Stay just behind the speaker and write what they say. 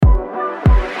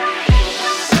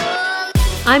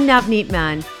I'm Navneet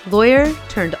Mann, lawyer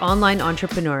turned online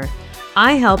entrepreneur.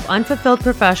 I help unfulfilled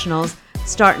professionals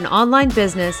start an online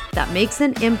business that makes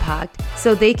an impact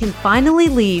so they can finally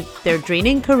leave their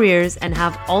draining careers and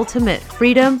have ultimate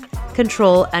freedom,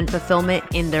 control, and fulfillment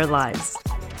in their lives.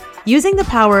 Using the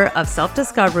power of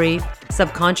self-discovery,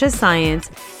 subconscious science,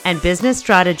 and business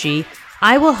strategy,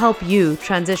 I will help you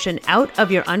transition out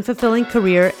of your unfulfilling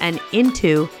career and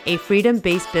into a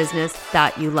freedom-based business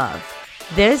that you love.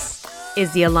 This is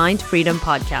the Aligned Freedom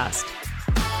Podcast.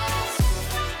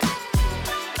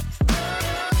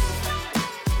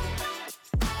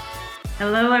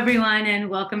 Hello, everyone, and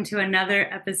welcome to another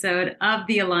episode of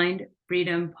the Aligned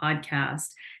Freedom Podcast.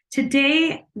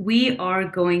 Today, we are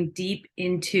going deep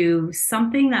into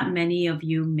something that many of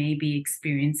you may be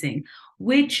experiencing,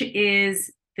 which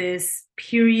is this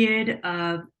period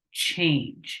of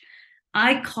change.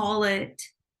 I call it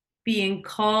being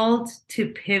called to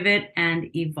pivot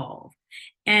and evolve.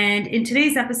 And in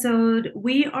today's episode,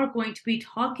 we are going to be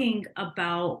talking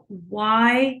about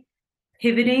why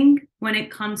pivoting when it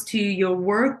comes to your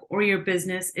work or your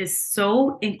business is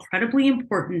so incredibly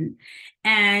important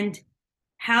and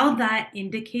how that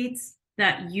indicates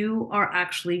that you are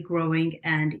actually growing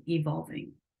and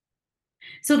evolving.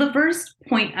 So the first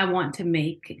point I want to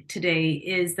make today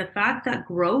is the fact that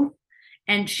growth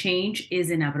and change is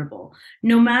inevitable.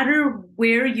 No matter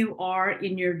where you are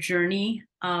in your journey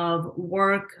of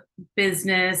work,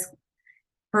 business,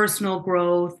 personal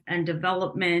growth, and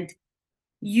development,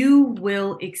 you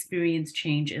will experience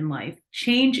change in life.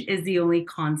 Change is the only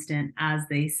constant, as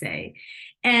they say.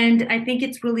 And I think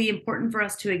it's really important for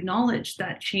us to acknowledge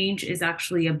that change is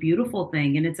actually a beautiful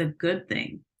thing and it's a good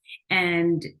thing.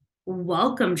 And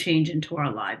welcome change into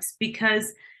our lives,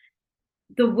 because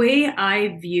the way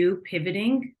I view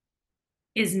pivoting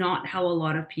is not how a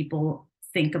lot of people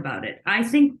think about it. I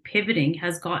think pivoting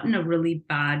has gotten a really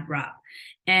bad rap.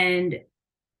 And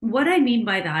what I mean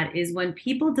by that is when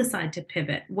people decide to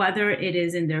pivot, whether it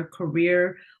is in their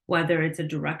career, whether it's a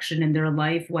direction in their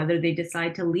life, whether they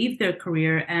decide to leave their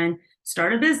career and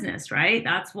start a business, right?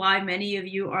 That's why many of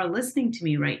you are listening to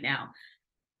me right now.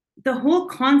 The whole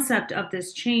concept of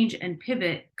this change and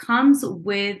pivot comes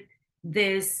with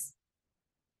this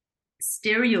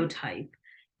stereotype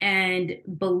and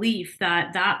belief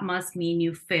that that must mean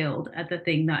you failed at the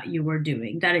thing that you were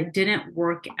doing, that it didn't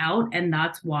work out, and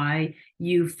that's why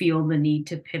you feel the need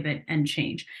to pivot and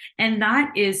change. And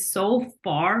that is so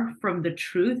far from the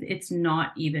truth, it's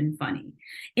not even funny.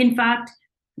 In fact,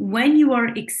 when you are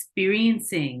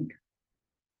experiencing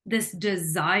this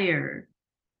desire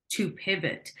to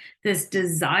pivot, this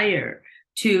desire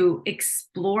to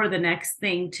explore the next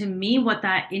thing, to me, what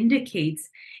that indicates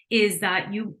is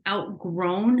that you've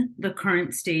outgrown the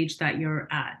current stage that you're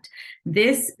at.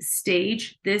 This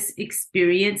stage, this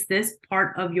experience, this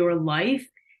part of your life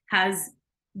has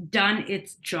done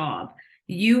its job.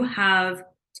 You have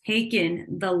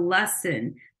taken the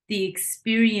lesson, the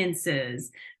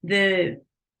experiences, the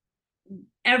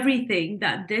everything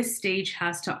that this stage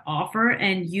has to offer,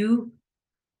 and you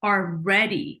are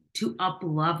ready to up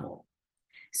level.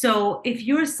 So if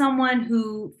you're someone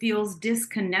who feels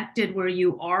disconnected where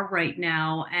you are right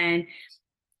now, and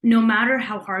no matter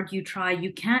how hard you try,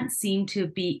 you can't seem to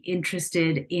be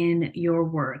interested in your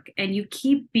work, and you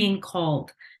keep being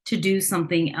called to do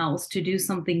something else, to do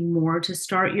something more, to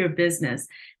start your business,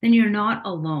 then you're not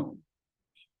alone.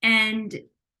 And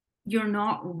you're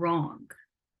not wrong.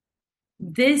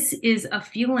 This is a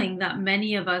feeling that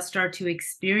many of us start to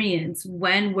experience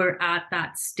when we're at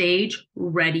that stage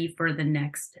ready for the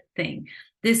next thing.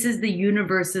 This is the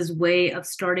universe's way of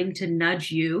starting to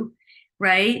nudge you,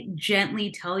 right?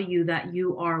 Gently tell you that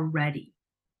you are ready,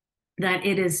 that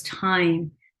it is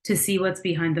time to see what's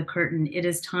behind the curtain. It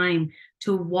is time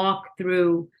to walk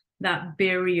through that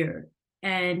barrier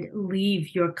and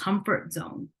leave your comfort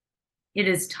zone. It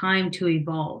is time to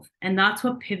evolve. And that's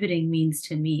what pivoting means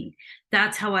to me.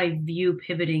 That's how I view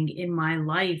pivoting in my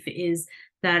life, is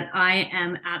that I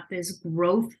am at this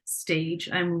growth stage.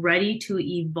 I'm ready to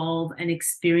evolve and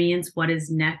experience what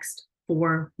is next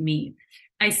for me.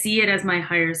 I see it as my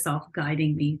higher self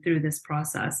guiding me through this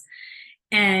process.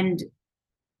 And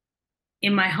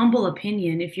in my humble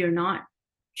opinion, if you're not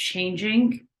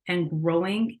changing and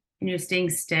growing and you're staying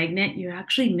stagnant, you're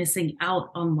actually missing out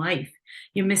on life.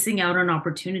 You're missing out on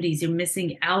opportunities. You're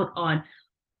missing out on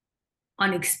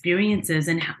experiences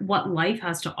and what life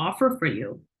has to offer for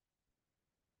you.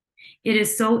 It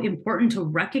is so important to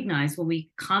recognize when we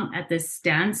come at this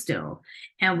standstill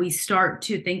and we start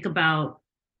to think about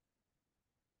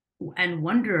and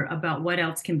wonder about what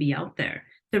else can be out there.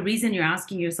 The reason you're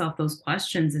asking yourself those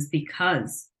questions is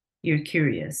because you're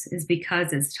curious is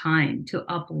because it's time to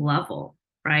up level,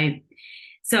 right?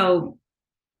 So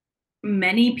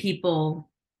many people,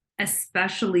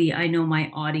 especially I know my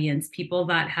audience, people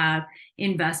that have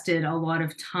invested a lot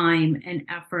of time and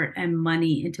effort and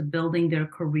money into building their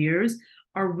careers,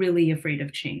 are really afraid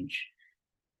of change.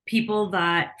 People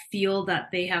that feel that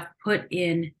they have put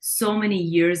in so many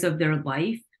years of their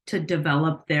life to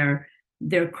develop their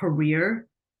career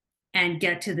and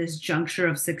get to this juncture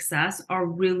of success are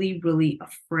really, really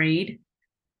afraid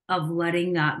of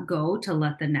letting that go to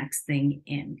let the next thing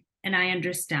in. And I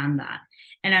understand that.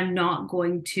 And I'm not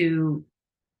going to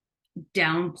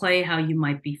downplay how you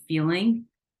might be feeling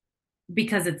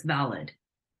because it's valid.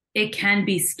 It can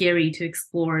be scary to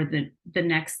explore the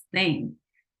next thing.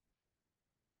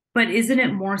 But isn't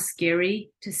it more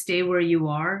scary to stay where you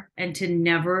are and to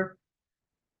never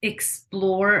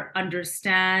explore,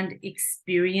 understand,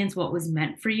 experience what was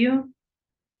meant for you?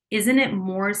 Isn't it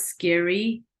more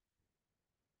scary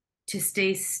to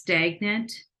stay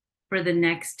stagnant for the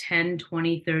next 10,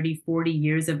 20, 30, 40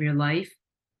 years of your life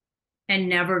and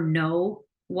never know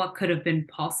what could have been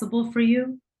possible for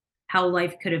you, how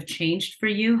life could have changed for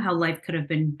you, how life could have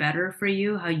been better for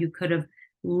you, how you could have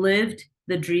lived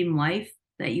the dream life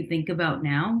that you think about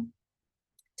now?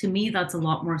 To me, that's a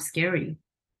lot more scary.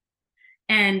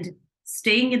 And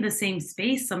staying in the same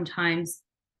space sometimes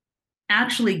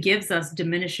actually gives us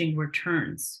diminishing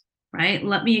returns, right?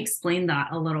 Let me explain that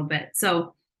a little bit.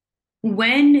 So,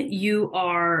 when you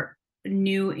are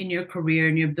new in your career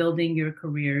and you're building your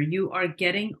career, you are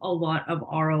getting a lot of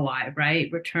ROI,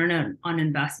 right? Return on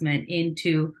investment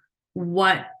into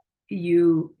what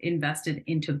you invested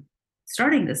into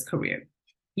starting this career.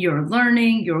 You're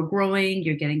learning, you're growing,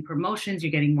 you're getting promotions,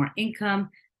 you're getting more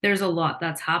income. There's a lot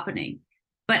that's happening.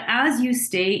 But as you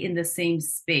stay in the same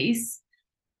space,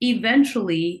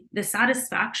 eventually the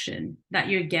satisfaction that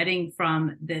you're getting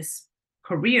from this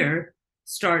career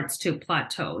starts to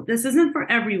plateau. This isn't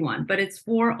for everyone, but it's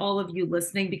for all of you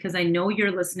listening, because I know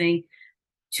you're listening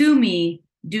to me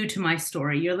due to my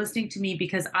story. You're listening to me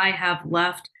because I have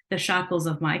left the shackles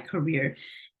of my career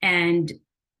and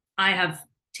I have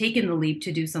taken the leap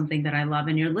to do something that I love.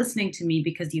 And you're listening to me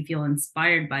because you feel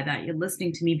inspired by that. You're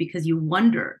listening to me because you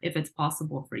wonder if it's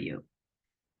possible for you.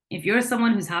 If you're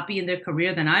someone who's happy in their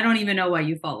career, then I don't even know why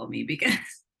you follow me, because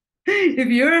if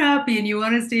you're happy and you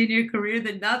want to stay in your career,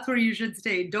 then that's where you should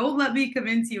stay. Don't let me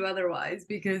convince you otherwise,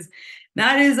 because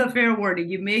that is a fair warning.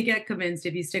 You may get convinced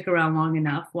if you stick around long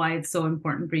enough why it's so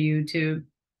important for you to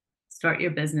start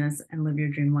your business and live your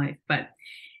dream life. But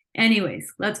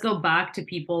anyways, let's go back to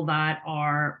people that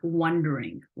are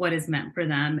wondering what is meant for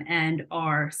them and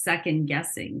are second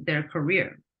guessing their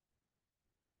career.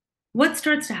 What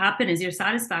starts to happen is your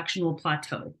satisfaction will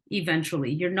plateau eventually.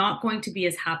 You're not going to be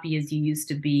as happy as you used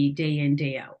to be day in,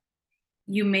 day out.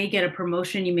 You may get a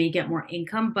promotion, you may get more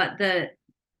income, but the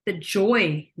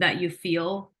joy that you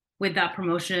feel with that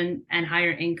promotion and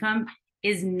higher income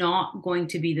is not going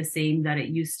to be the same that it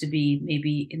used to be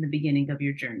maybe in the beginning of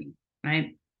your journey,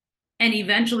 right? And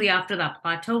eventually after that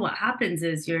plateau, what happens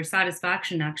is your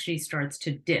satisfaction actually starts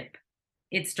to dip.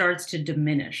 It starts to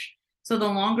diminish. So the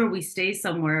longer we stay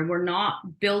somewhere, we're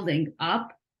not building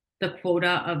up the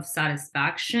quota of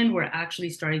satisfaction. We're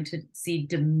actually starting to see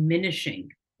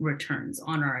diminishing returns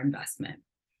on our investment.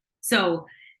 So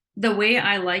the way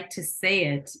I like to say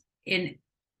it in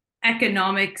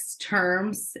economics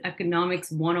terms,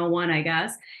 economics 101, I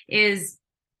guess, is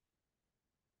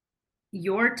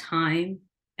your time,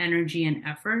 energy, and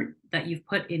effort that you've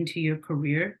put into your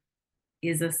career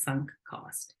is a sunk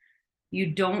cost.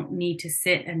 You don't need to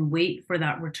sit and wait for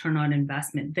that return on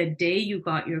investment. The day you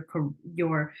got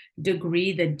your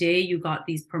degree, the day you got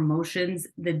these promotions,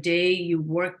 the day you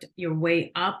worked your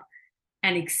way up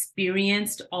and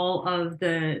experienced all of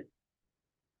the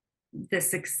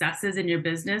successes in your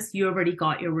business, you already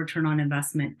got your return on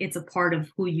investment. It's a part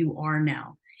of who you are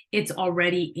now. It's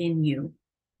already in you.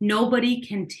 Nobody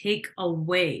can take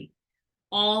away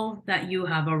all that you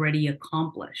have already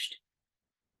accomplished.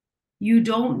 You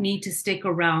don't need to stick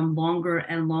around longer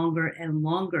and longer and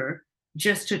longer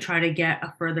just to try to get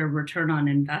a further return on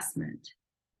investment.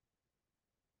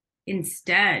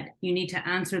 Instead, you need to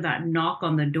answer that knock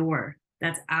on the door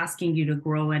that's asking you to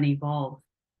grow and evolve.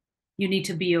 You need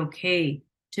to be okay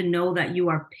to know that you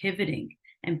are pivoting,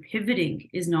 and pivoting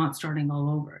is not starting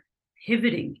all over.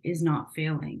 Pivoting is not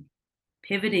failing.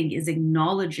 Pivoting is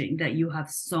acknowledging that you have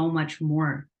so much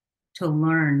more to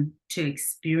learn, to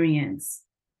experience,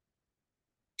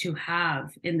 to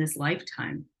have in this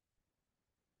lifetime.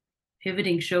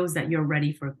 Pivoting shows that you're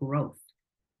ready for growth.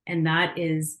 And that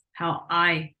is how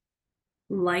I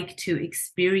like to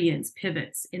experience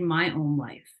pivots in my own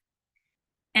life.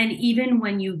 And even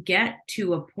when you get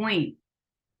to a point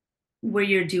where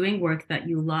you're doing work that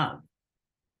you love,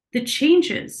 the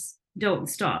changes don't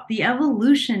stop. The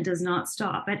evolution does not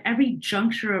stop. At every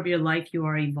juncture of your life, you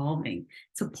are evolving.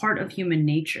 It's a part of human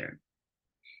nature.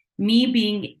 Me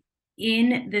being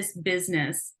in this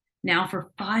business now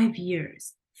for 5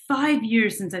 years, 5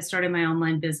 years since I started my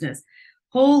online business.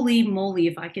 Holy moly,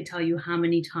 if I could tell you how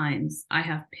many times I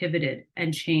have pivoted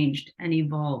and changed and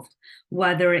evolved,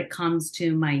 whether it comes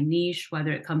to my niche,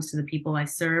 whether it comes to the people I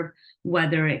serve,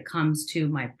 whether it comes to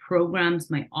my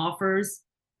programs, my offers.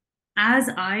 As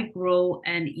I grow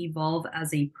and evolve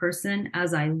as a person,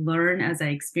 as I learn, as I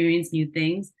experience new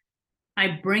things,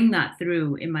 I bring that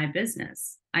through in my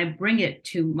business. I bring it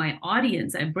to my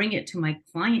audience. I bring it to my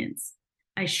clients.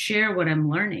 I share what I'm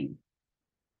learning.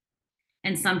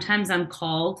 And sometimes I'm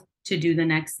called to do the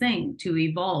next thing, to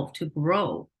evolve, to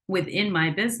grow within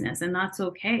my business. And that's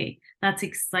okay. That's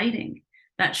exciting.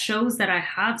 That shows that I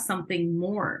have something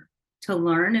more to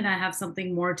learn and I have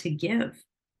something more to give.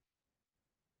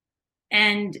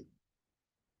 And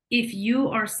if you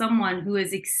are someone who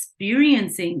is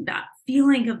experiencing that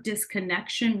feeling of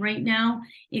disconnection right now,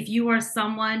 if you are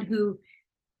someone who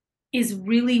is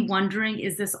really wondering,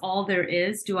 is this all there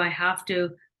is? Do I have to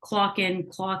clock in,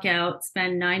 clock out,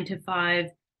 spend 9 to 5,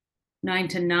 9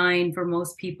 to 9 for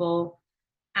most people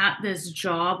at this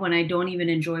job when I don't even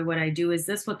enjoy what I do? Is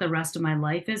this what the rest of my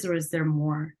life is, or is there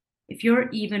more? If you're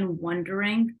even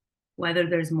wondering whether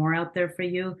there's more out there for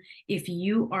you, if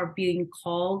you are being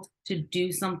called to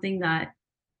do something that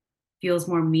feels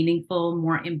more meaningful,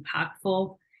 more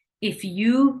impactful, if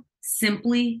you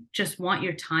simply just want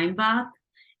your time back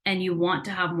and you want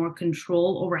to have more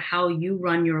control over how you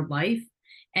run your life,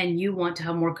 and you want to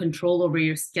have more control over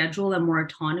your schedule and more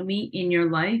autonomy in your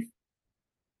life,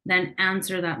 then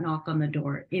answer that knock on the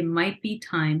door. It might be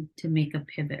time to make a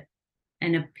pivot.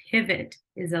 And a pivot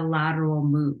is a lateral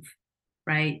move,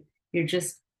 right? You're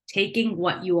just taking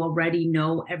what you already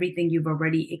know, everything you've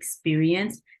already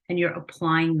experienced, and you're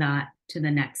applying that to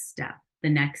the next step, the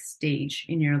next stage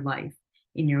in your life,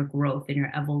 in your growth, in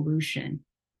your evolution,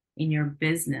 in your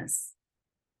business.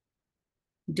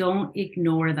 Don't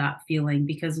ignore that feeling,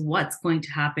 because what's going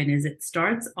to happen is it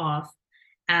starts off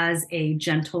as a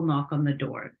gentle knock on the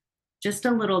door, just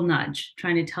a little nudge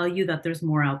trying to tell you that there's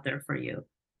more out there for you.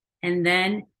 And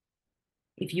then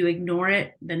if you ignore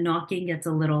it, the knocking gets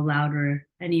a little louder,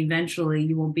 and eventually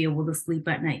you won't be able to sleep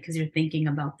at night because you're thinking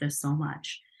about this so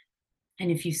much.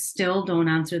 And if you still don't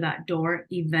answer that door,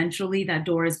 eventually that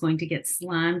door is going to get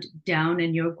slammed down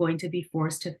and you're going to be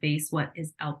forced to face what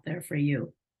is out there for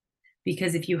you.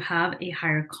 Because if you have a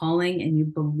higher calling and you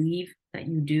believe that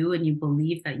you do, and you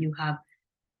believe that you have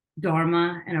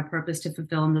dharma and a purpose to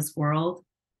fulfill in this world,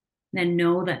 then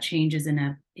know that change is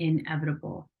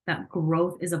inevitable, that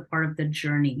growth is a part of the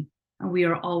journey, and we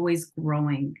are always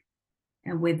growing.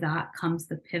 And with that comes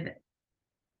the pivot.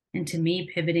 And to me,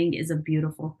 pivoting is a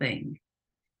beautiful thing.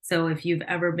 So if you've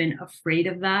ever been afraid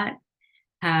of that,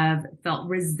 have felt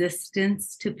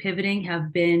resistance to pivoting,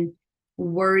 have been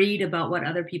worried about what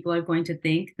other people are going to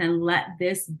think, then let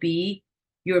this be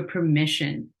your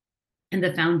permission and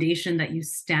the foundation that you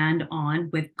stand on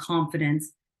with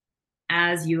confidence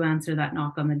as you answer that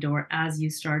knock on the door, as you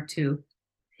start to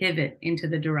pivot into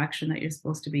the direction that you're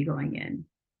supposed to be going in.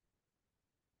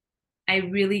 I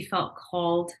really felt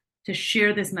called to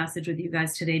share this message with you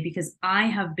guys today because I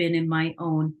have been in my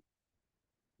own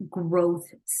growth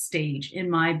stage in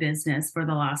my business for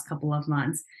the last couple of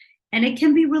months. And it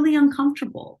can be really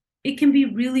uncomfortable. It can be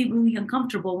really, really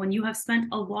uncomfortable when you have spent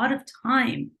a lot of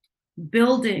time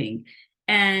building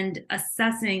and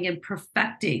assessing and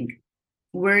perfecting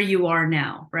where you are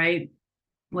now, right?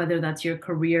 Whether that's your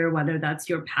career, whether that's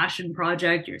your passion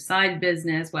project, your side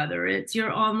business, whether it's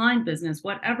your online business,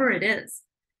 whatever it is.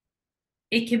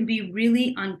 It can be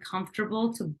really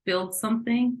uncomfortable to build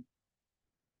something,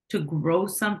 to grow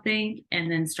something,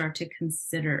 and then start to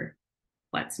consider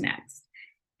what's next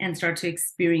and start to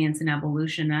experience an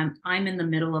evolution. I'm in the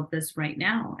middle of this right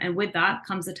now. And with that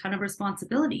comes a ton of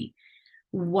responsibility.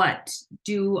 What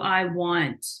do I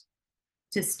want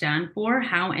to stand for?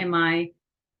 How am I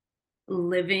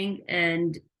living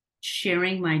and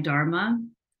sharing my dharma?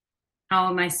 How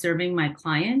am I serving my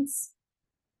clients?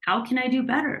 How can I do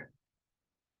better?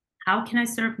 How can I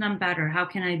serve them better? How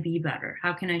can I be better?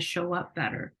 How can I show up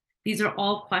better? These are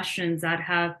all questions that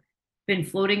have been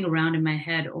floating around in my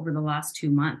head over the last 2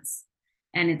 months.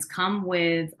 And it's come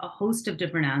with a host of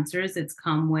different answers. It's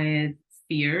come with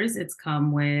fears. It's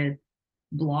come with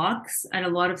blocks and a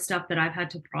lot of stuff that I've had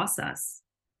to process.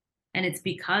 And it's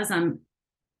because I'm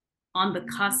on the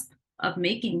cusp of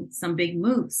making some big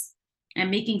moves and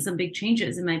making some big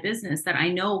changes in my business that I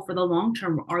know for the long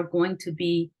term are going to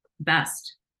be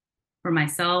best for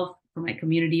myself, for my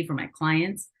community, for my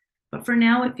clients. But for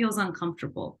now, it feels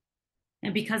uncomfortable.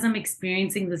 And because I'm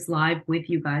experiencing this live with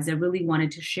you guys, I really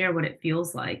wanted to share what it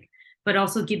feels like, but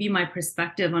also give you my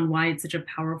perspective on why it's such a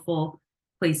powerful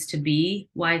place to be,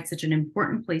 why it's such an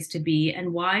important place to be,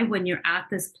 and why when you're at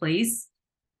this place,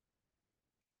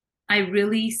 I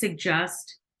really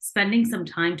suggest spending some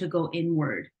time to go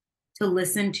inward, to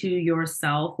listen to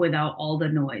yourself without all the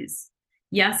noise.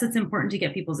 Yes, it's important to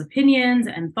get people's opinions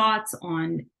and thoughts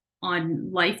on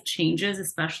life changes,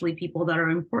 especially people that are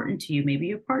important to you, maybe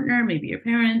your partner, maybe your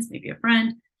parents, maybe a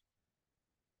friend.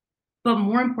 But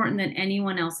more important than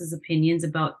anyone else's opinions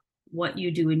about what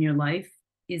you do in your life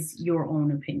is your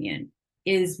own opinion,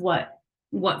 is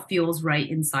what feels right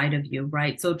inside of you,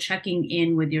 right? So checking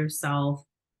in with yourself,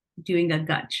 doing a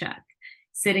gut check,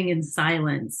 sitting in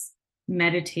silence,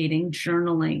 meditating,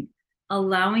 journaling,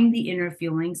 allowing the inner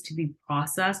feelings to be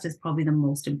processed is probably the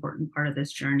most important part of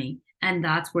this journey. And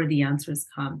that's where the answers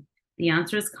come. The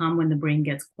answers come when the brain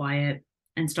gets quiet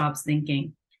and stops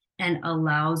thinking and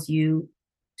allows you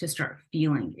to start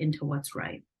feeling into what's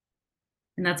right.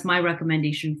 And that's my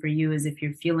recommendation for you is if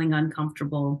you're feeling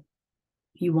uncomfortable,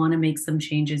 you want to make some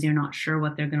changes, you're not sure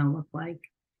what they're going to look like,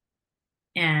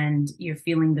 and you're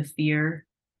feeling the fear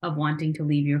of wanting to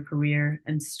leave your career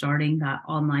and starting that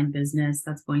online business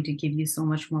that's going to give you so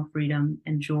much more freedom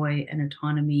and joy and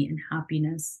autonomy and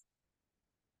happiness,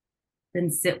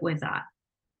 then sit with that.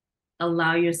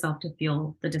 Allow yourself to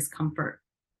feel the discomfort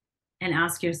and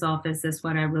ask yourself, is this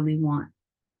what I really want?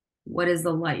 What is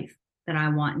the life that I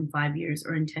want in 5 years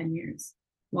or in 10 years?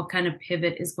 What kind of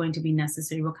pivot is going to be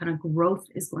necessary? What kind of growth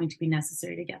is going to be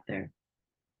necessary to get there?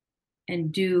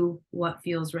 And do what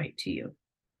feels right to you.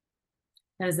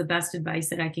 That is the best advice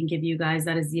that I can give you guys.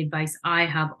 That is the advice I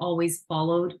have always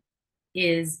followed,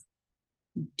 is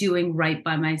doing right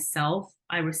by myself.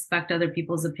 I respect other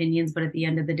people's opinions, but at the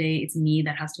end of the day, it's me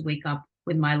that has to wake up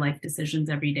with my life decisions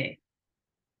every day.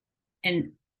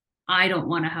 And I don't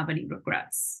want to have any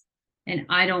regrets. And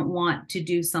I don't want to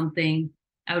do something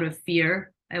out of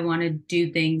fear. I want to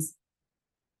do things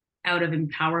out of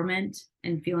empowerment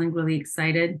and feeling really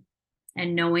excited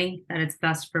and knowing that it's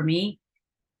best for me,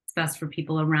 it's best for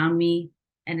people around me,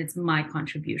 and it's my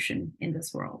contribution in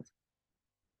this world.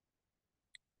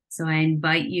 So I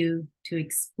invite you to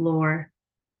explore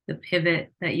the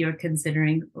pivot that you're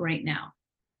considering right now.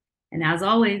 And as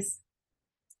always,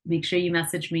 make sure you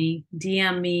message me,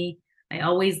 DM me. I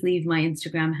always leave my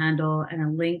Instagram handle and a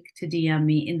link to DM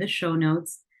me in the show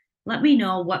notes. Let me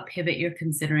know what pivot you're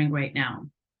considering right now.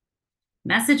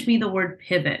 Message me the word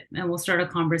pivot and we'll start a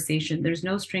conversation. There's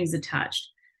no strings attached.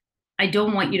 I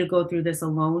don't want you to go through this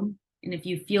alone. And if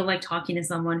you feel like talking to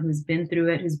someone who's been through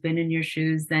it, who's been in your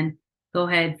shoes, then go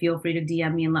ahead, feel free to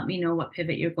DM me and let me know what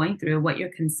pivot you're going through, what you're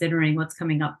considering, what's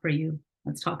coming up for you.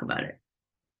 Let's talk about it.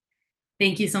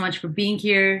 Thank you so much for being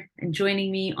here and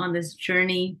joining me on this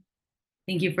journey.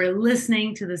 Thank you for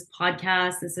listening to this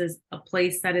podcast. This is a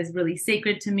place that is really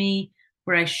sacred to me,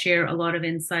 where I share a lot of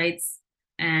insights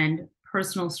and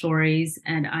personal stories,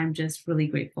 and I'm just really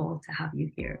grateful to have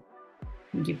you here.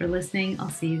 Thank you for listening. I'll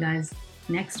see you guys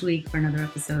next week for another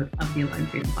episode of the Aligned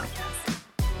Freedom Podcast.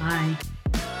 Bye.